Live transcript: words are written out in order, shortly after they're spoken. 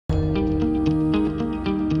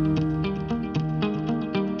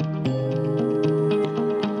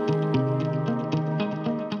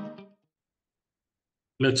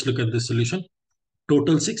Let's look at the solution.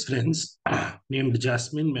 Total 6 friends named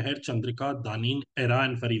Jasmine, Meher, Chandrika, Danin, Era,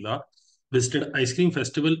 and Farida visited ice cream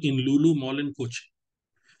festival in Lulu Mall in Kochi.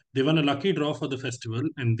 They won a lucky draw for the festival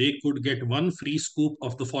and they could get one free scoop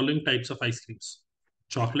of the following types of ice creams: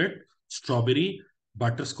 chocolate, strawberry,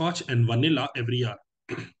 butterscotch, and vanilla every hour.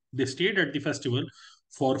 They stayed at the festival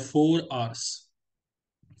for 4 hours.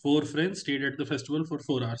 4 friends stayed at the festival for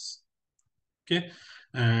 4 hours. Okay.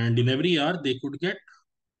 And in every hour, they could get,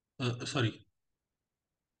 sorry,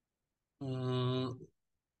 uh,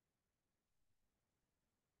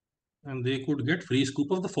 and they could get free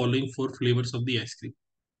scoop of the following 4 flavors of the ice cream.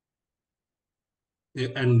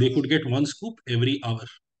 And they could get one scoop every hour.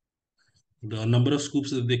 The number of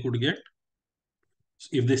scoops that they could get,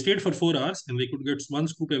 if they stayed for 4 hours and they could get one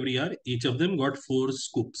scoop every hour, each of them got 4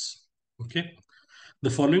 scoops. Okay. The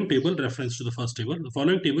following table, reference to the first table, the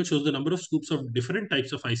following table shows the number of scoops of different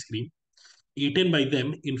types of ice cream eaten by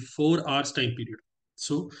them in 4 hours time period.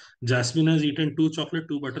 So Jasmine has eaten 2 chocolate,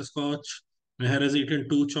 2 butterscotch. Meher has eaten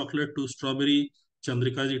 2 chocolate, 2 strawberry.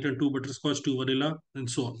 Chandrika has eaten 2 butterscotch, 2 vanilla, and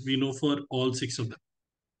so on. We know for all 6 of them.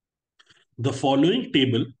 The following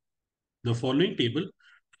table, the following table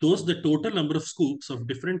shows the total number of scoops of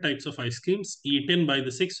different types of ice creams eaten by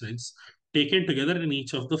the 6 friends taken together in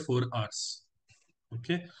each of the 4 hours.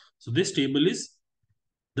 Okay, so this table is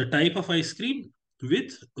the type of ice cream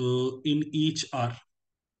with in each hour.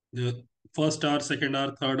 The first hour, second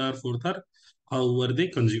hour, third hour, fourth hour, however they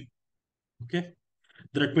consume. Okay,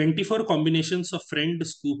 there are 24 combinations of friend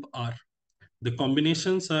scoop R. The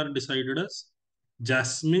combinations are decided as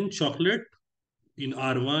jasmine chocolate in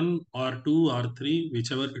R1, R2, R3,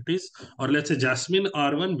 whichever it is, or let's say Jasmine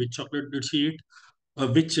R1, which chocolate did she eat?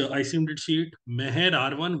 Which ice cream did she eat? Meher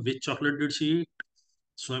R1, which chocolate did she eat?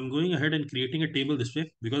 So I'm going ahead and creating a table this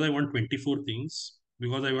way because I want 24 things,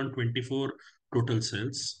 because I want 24 total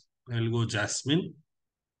cells. I'll go Jasmine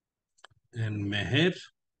and Meher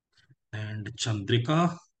and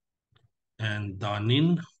Chandrika and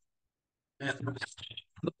Danin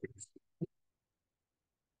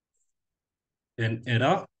and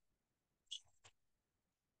Era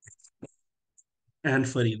and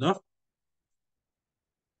Farida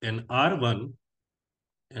and R1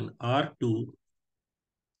 and R2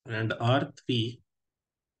 and R3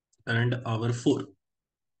 and our 4.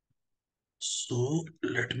 So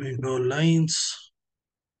let me draw lines.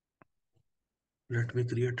 Let me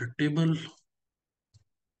create a table.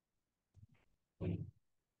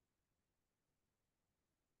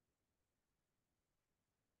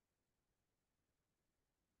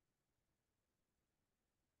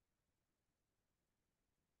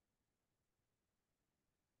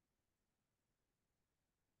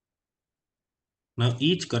 Now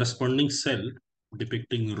each corresponding cell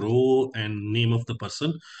depicting row and name of the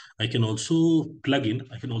person, I can also plug in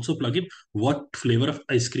what flavor of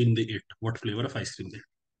ice cream they ate. What flavor of ice cream they ate.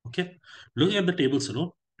 Okay. Looking at the tables,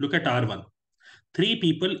 look at R1. 3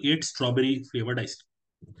 people ate strawberry flavored ice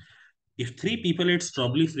cream. If 3 people ate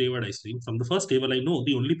strawberry flavored ice cream, from the first table, I know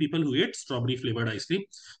the only people who ate strawberry flavored ice cream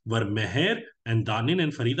were Meher and Danin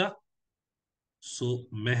and Farida. So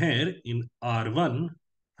Meher in R1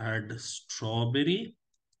 had strawberry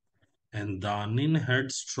and Danin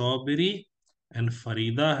had strawberry and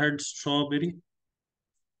Farida had strawberry.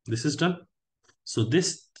 This is done. So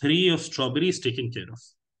this 3 of strawberry is taken care of.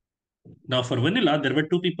 Now for vanilla, there were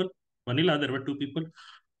 2 people. Vanilla, there were 2 people.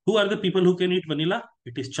 Who are the people who can eat vanilla?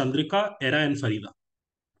 It is Chandrika, Era, and Farida.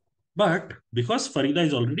 But because Farida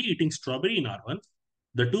is already eating strawberry in R1,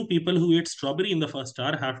 the 2 people who ate strawberry in the first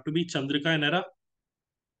hour have to be Chandrika and Era.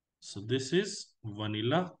 So this is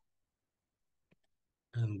vanilla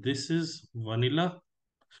and this is vanilla.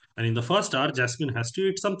 And in the first hour, Jasmine has to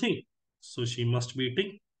eat something. So she must be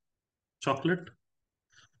eating chocolate.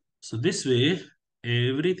 So this way,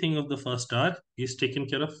 everything of the first hour is taken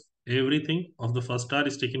care of. Everything of the first hour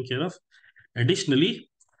is taken care of. Additionally,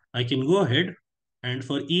 I can go ahead and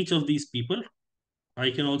for each of these people,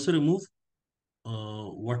 I can also remove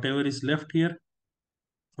whatever is left here.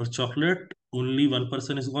 For chocolate, only one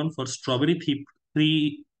person is gone. For strawberry,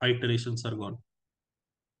 3 iterations are gone.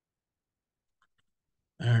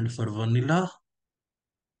 And for vanilla,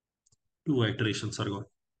 2 iterations are gone.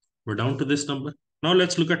 We're down to this number. Now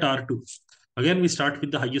let's look at R2. Again, we start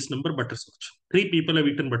with the highest number, butterscotch. 3 people have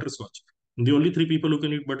eaten butterscotch. And the only 3 people who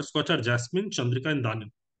can eat butterscotch are Jasmine, Chandrika, and Danin.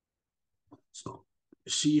 So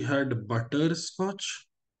she had butterscotch,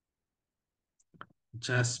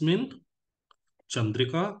 Jasmine,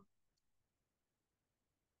 Chandrika,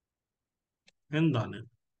 and Danin.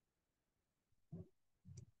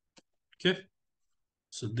 Okay.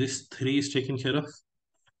 So this 3 is taken care of.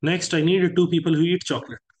 Next, I need two people who eat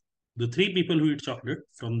chocolate. The three people who eat chocolate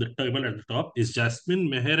from the table at the top is Jasmine,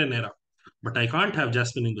 Meher, and Era. But I can't have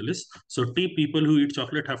Jasmine in the list. So three people who eat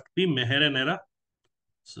chocolate have to be Meher and Era.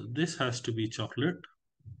 So this has to be chocolate.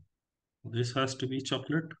 This has to be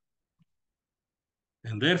chocolate.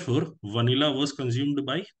 And therefore, vanilla was consumed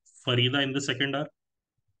by Farida in the second hour.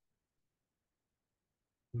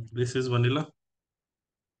 This is vanilla.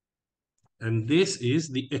 And this is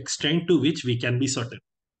the extent to which we can be certain.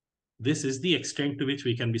 This is the extent to which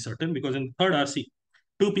we can be certain, because in third RC,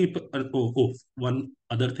 two people, one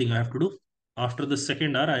other thing I have to do. After the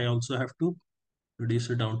second R, I also have to reduce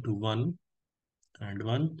it down to 1 and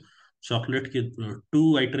 1. Chocolate,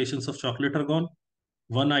 two iterations of chocolate are gone.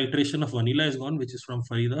 One iteration of vanilla is gone, which is from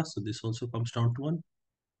Farida. So this also comes down to 1.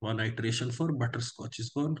 One iteration for butterscotch is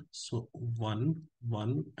gone. So 1,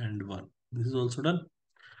 1, and 1. This is also done.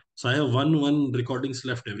 So I have 1 recordings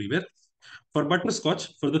left everywhere. For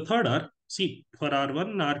butterscotch, for the third R, see, for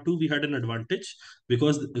R1 and R2, we had an advantage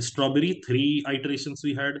because strawberry, 3 iterations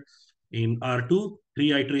we had. In R2,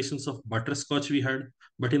 3 iterations of butterscotch we had.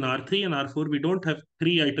 But in R3 and R4, we don't have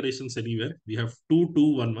 3 iterations anywhere. We have 2,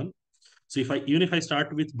 2, 1, 1. So even if I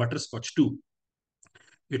start with butterscotch 2,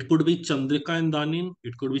 it could be Chandrika and Danin,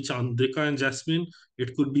 it could be Chandrika and Jasmine,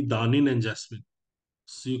 it could be Danin and Jasmine.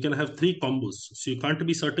 So you can have 3 combos. So you can't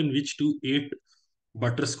be certain which to ate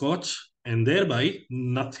butterscotch, and thereby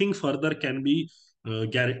nothing further can be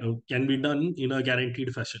done in a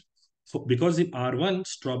guaranteed fashion. Because in R1,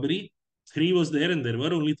 strawberry 3 was there and there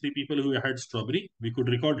were only 3 people who had strawberry, we could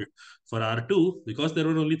record it. For R2, because there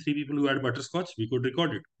were only 3 people who had butterscotch, we could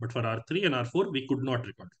record it. But for R3 and R4, we could not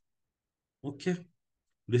record it. Okay.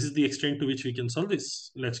 This is the extent to which we can solve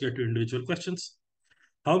this. Let's get to individual questions.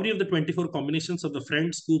 How many of the 24 combinations of the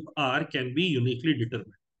friend scoop R can be uniquely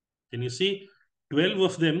determined? Can you see? 12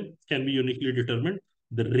 of them can be uniquely determined.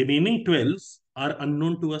 The remaining 12 are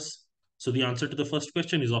unknown to us. So the answer to the first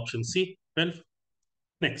question is option C, 12.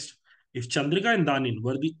 Next, if Chandrika and Danin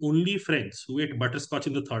were the only friends who ate butterscotch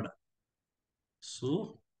in the third hour,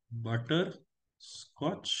 so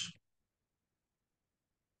butterscotch,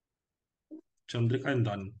 Chandrika and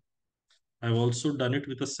Danin. I've also done it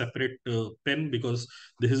with a separate pen because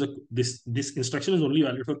this instruction is only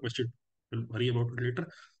valid for question. We'll worry about it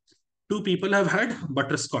later. Two people have had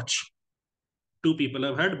butterscotch. Two people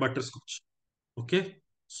have had butterscotch. Okay,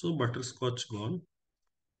 so butterscotch gone.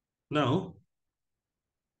 Now,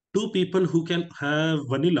 two people who can have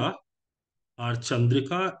vanilla are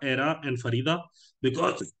Chandrika, Era, and Farida,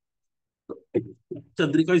 because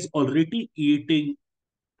Chandrika is already eating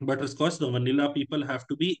butterscotch. The vanilla people have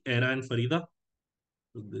to be Era and Farida.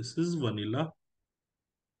 So this is vanilla.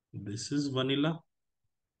 This is vanilla.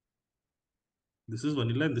 This is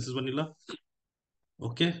vanilla, and this is vanilla.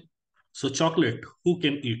 Okay. So chocolate, who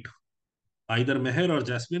can eat? Either Meher or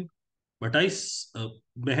Jasmine. But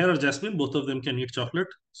Meher or Jasmine, both of them can eat chocolate.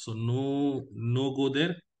 So no go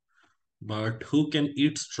there. But who can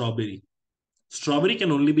eat strawberry? Strawberry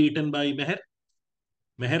can only be eaten by Meher.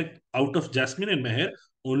 Meher, out of Jasmine and Meher,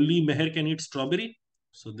 only Meher can eat strawberry.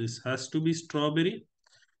 So this has to be strawberry.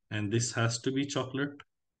 And this has to be chocolate.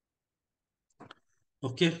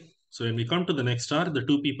 Okay. So when we come to the next star, the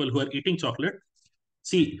two people who are eating chocolate.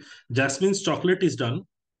 See, Jasmine's chocolate is done.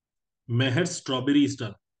 Meher's strawberry is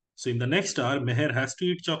done. So in the next hour, Meher has to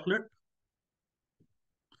eat chocolate.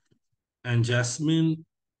 And Jasmine,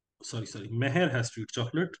 sorry, Meher has to eat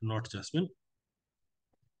chocolate, not Jasmine.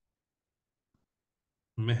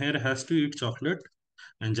 Meher has to eat chocolate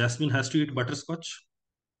and Jasmine has to eat butterscotch.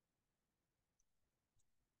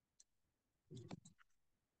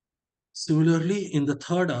 Similarly, in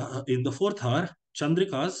the fourth hour,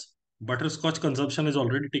 Chandrika's butterscotch consumption is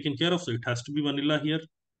already taken care of, so it has to be vanilla here.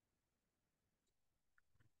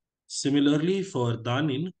 Similarly, for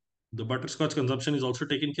Danin, the butterscotch consumption is also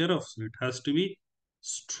taken care of, so it has to be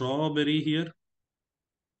strawberry here.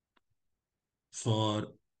 For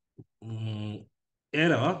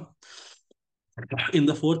Era, in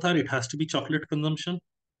the fourth hour, it has to be chocolate consumption.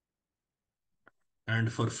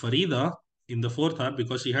 And for Farida, in the fourth hour,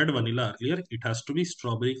 because she had vanilla earlier, it has to be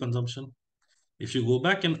strawberry consumption. If you go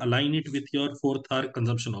back and align it with your fourth hour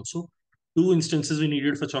consumption also, two instances we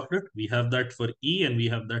needed for chocolate. We have that for E and we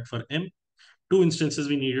have that for M. Two instances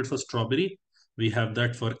we needed for strawberry. We have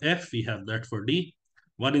that for F. We have that for D.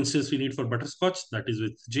 One instance we need for butterscotch, that is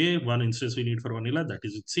with J. One instance we need for vanilla, that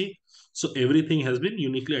is with C. So everything has been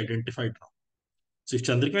uniquely identified now. So if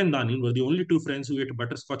Chandrika and Danin were the only two friends who ate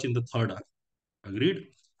butterscotch in the third hour, agreed?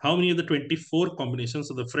 How many of the 24 combinations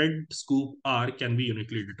of the Fred scoop R can be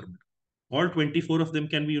uniquely determined? All 24 of them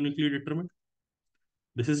can be uniquely determined.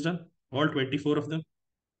 This is done. All 24 of them.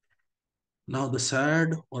 Now the sad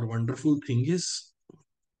or wonderful thing is,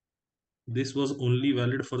 this was only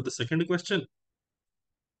valid for the second question.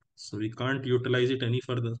 So we can't utilize it any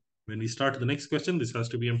further. When we start the next question, this has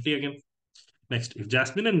to be empty again. Next, if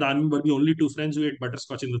Jasmine and Dani were the only two friends who ate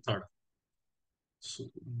butterscotch in the third. So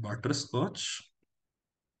butterscotch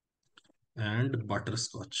and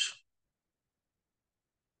butterscotch.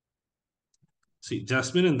 See,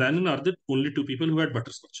 Jasmine and Dani are the only two people who had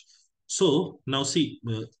butterscotch. So now see,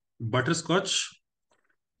 butterscotch,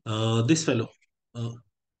 this fellow.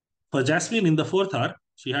 For Jasmine in the fourth hour,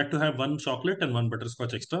 she had to have one chocolate and one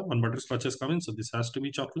butterscotch extra. One butterscotch has come in, so this has to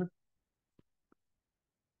be chocolate.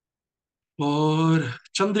 For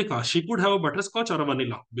Chandrika, she could have a butterscotch or a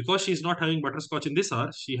vanilla. Because she's not having butterscotch in this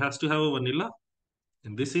hour, she has to have a vanilla.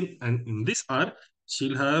 And in this hour,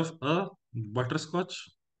 she'll have a butterscotch.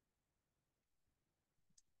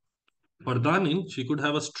 For Danin, she could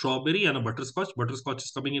have a strawberry and a butterscotch. Butterscotch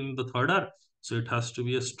is coming in the third hour, so it has to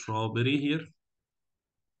be a strawberry here.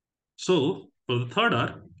 So for the third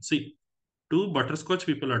hour, see, two butterscotch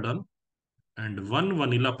people are done, and one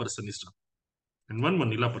vanilla person is done. And one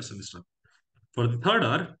vanilla person is done. For the third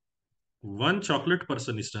hour, one chocolate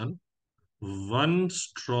person is done, one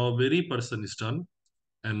strawberry person is done,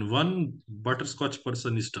 and one butterscotch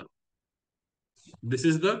person is done. This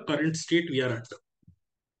is the current state we are at.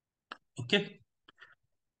 Okay.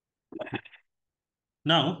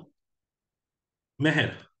 Now,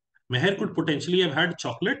 Meher. Meher could potentially have had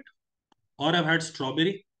chocolate or have had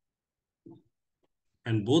strawberry,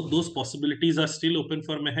 and both those possibilities are still open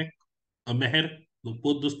for Meher.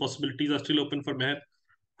 Both those possibilities are still open for Meher.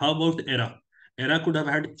 How about Era? Era could have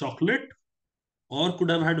had chocolate or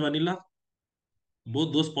could have had vanilla.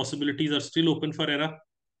 Both those possibilities are still open for Era.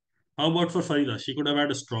 How about for Farida? She could have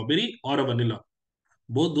had a strawberry or a vanilla.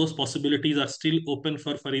 Both those possibilities are still open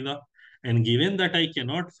for Farida. And given that I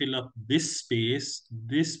cannot fill up this space,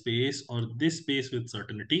 or this space with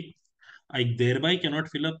certainty, I thereby cannot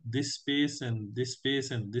fill up this space and this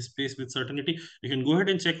space and this space with certainty. You can go ahead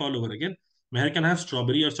and check all over again. Meher can have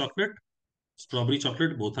strawberry or chocolate. Strawberry,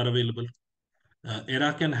 chocolate, both are available.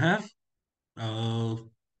 Era can have uh,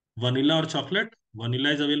 vanilla or chocolate. Vanilla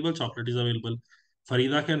is available, chocolate is available.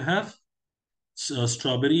 Farida can have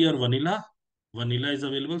strawberry or vanilla. Vanilla is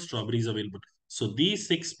available, strawberry is available. So these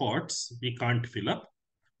 6 spots we can't fill up,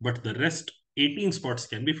 but the rest 18 spots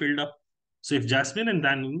can be filled up. So if Jasmine and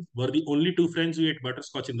Danny were the only two friends who ate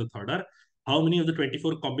butterscotch in the third hour, how many of the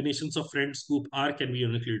 24 combinations of friends scoop R can be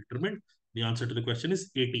uniquely determined? The answer to the question is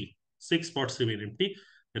 18. 6 spots remain empty.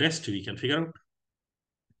 Rest we can figure out.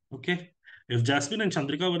 Okay. If Jasmine and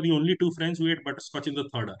Chandrika were the only two friends who ate butterscotch in the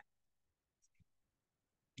third hour,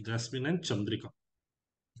 Jasmine and Chandrika.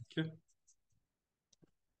 Okay.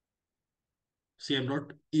 See, I'm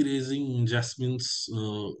not erasing Jasmine's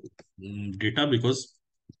data because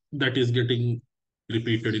that is getting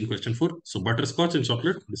repeated in question 4. So butterscotch and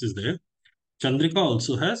chocolate, this is there. Chandrika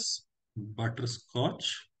also has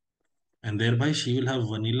butterscotch, and thereby she will have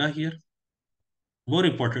vanilla here. More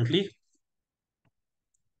importantly,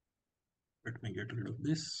 let me get rid of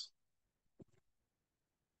this.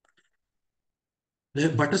 The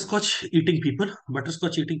butterscotch eating people,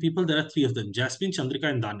 there are 3 of them: Jasmine, Chandrika,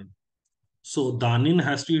 and Danin. So Danin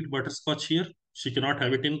has to eat butterscotch here. She cannot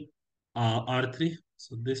have it in R3.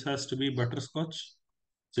 So this has to be butterscotch.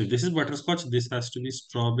 So if this is butterscotch, this has to be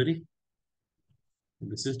strawberry.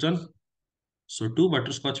 This is done. So 2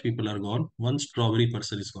 butterscotch people are gone. 1 strawberry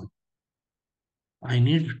person is gone. I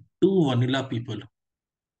need 2 vanilla people.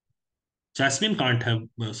 Jasmine can't have,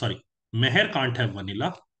 Meher can't have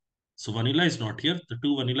vanilla. So vanilla is not here. The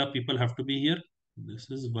 2 vanilla people have to be here. This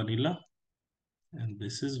is vanilla and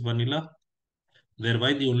this is vanilla.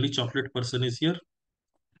 Thereby the only chocolate person is here.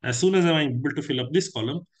 As soon as I'm able to fill up this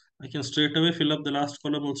column, I can straight away fill up the last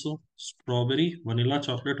column also. Strawberry, vanilla,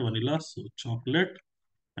 chocolate, vanilla. So chocolate.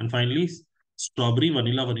 And finally, strawberry,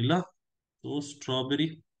 vanilla, vanilla. So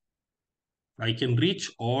strawberry. I can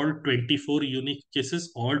reach all 24 unique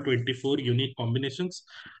cases, all 24 unique combinations.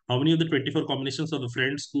 How many of the 24 combinations of the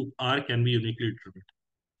friends group R can be uniquely determined?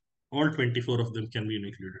 All 24 of them can be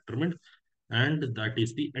uniquely determined. And that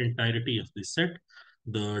is the entirety of this set.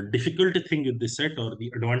 The difficult thing with this set, or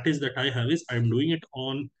the advantage that I have, is I'm doing it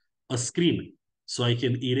on a screen. So I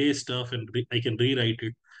can erase stuff and I can rewrite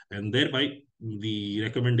it. And thereby, the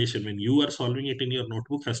recommendation when you are solving it in your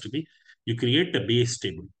notebook has to be, you create a base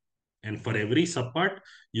table. And for every subpart,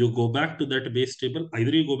 you go back to that base table. Either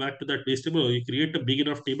you go back to that base table or you create a big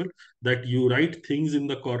enough table that you write things in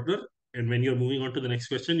the corner. And when you're moving on to the next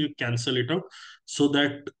question, you cancel it out so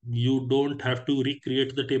that you don't have to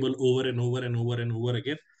recreate the table over and over and over and over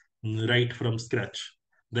again, right from scratch.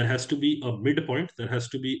 There has to be a midpoint. There has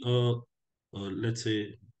to be let's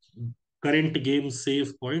say, current game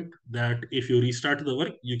save point, that if you restart the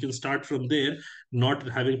work, you can start from there, not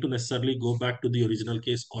having to necessarily go back to the original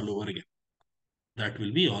case all over again. That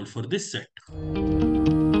will be all for this set.